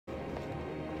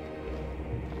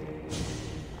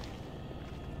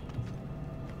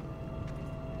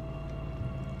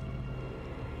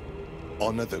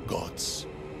Honor the gods.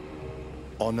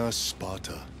 Honor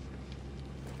Sparta.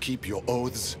 Keep your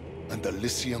oaths, and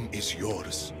Elysium is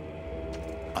yours.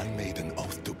 I made an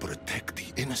oath to protect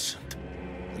the innocent,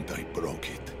 and I broke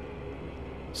it.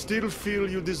 Still feel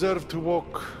you deserve to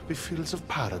walk the fields of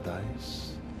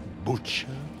paradise, Butcher?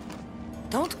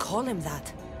 Don't call him that.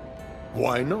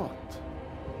 Why not?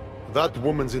 That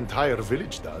woman's entire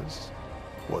village does.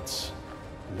 What's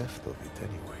left of it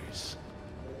anyways.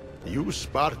 You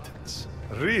Spartans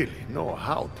really know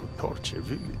how to torch a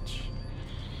village.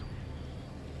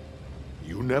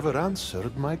 You never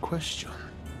answered my question.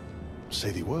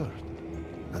 Say the word,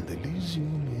 and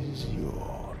Elysium is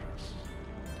yours.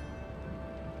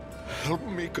 Help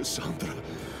me, Cassandra.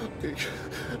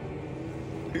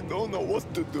 I don't know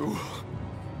what to do.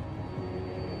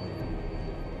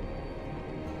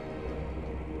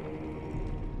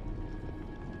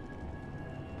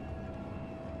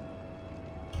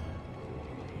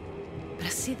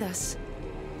 Brasidas,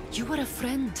 you were a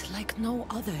friend like no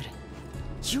other.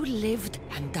 You lived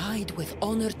and died with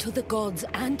honor to the gods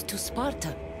and to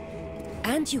Sparta.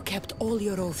 And you kept all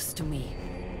your oaths to me.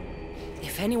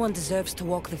 If anyone deserves to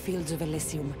walk the fields of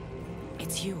Elysium,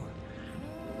 it's you.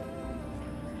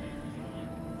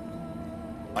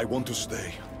 I want to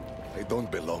stay. I don't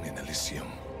belong in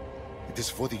Elysium. It is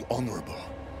for the honorable.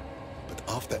 But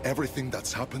after everything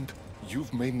that's happened,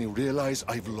 you've made me realize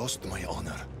I've lost my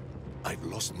honor. I've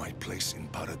lost my place in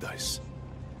paradise.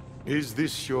 Is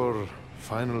this your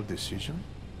final decision?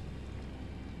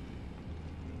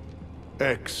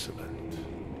 Excellent.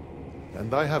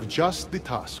 And I have just the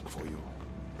task for you.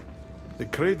 The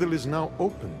cradle is now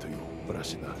open to you,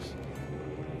 Brasidas.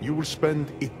 You will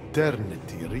spend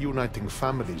eternity reuniting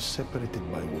families separated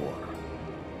by war.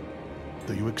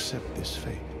 Do you accept this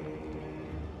fate?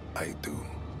 I do.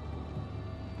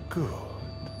 Good.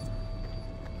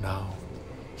 Now,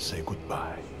 say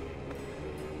goodbye.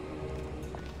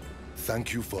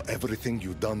 Thank you for everything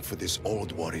you've done for this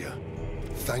old warrior.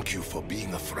 Thank you for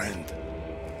being a friend.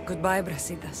 Goodbye,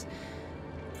 Brasidas.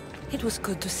 It was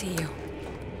good to see you.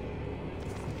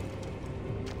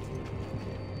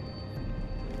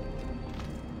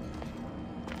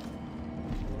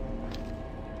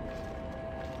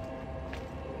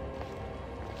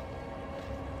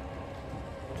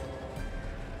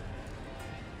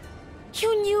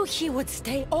 You knew he would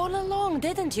stay all along,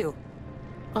 didn't you?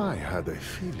 I had a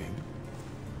feeling.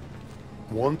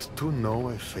 Want to know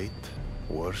a fate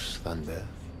worse than death?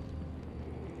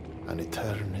 An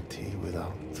eternity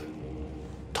without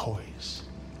toys.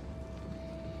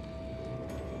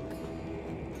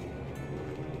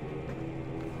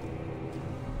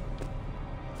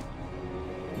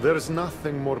 There's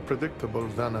nothing more predictable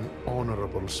than an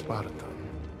honorable Spartan.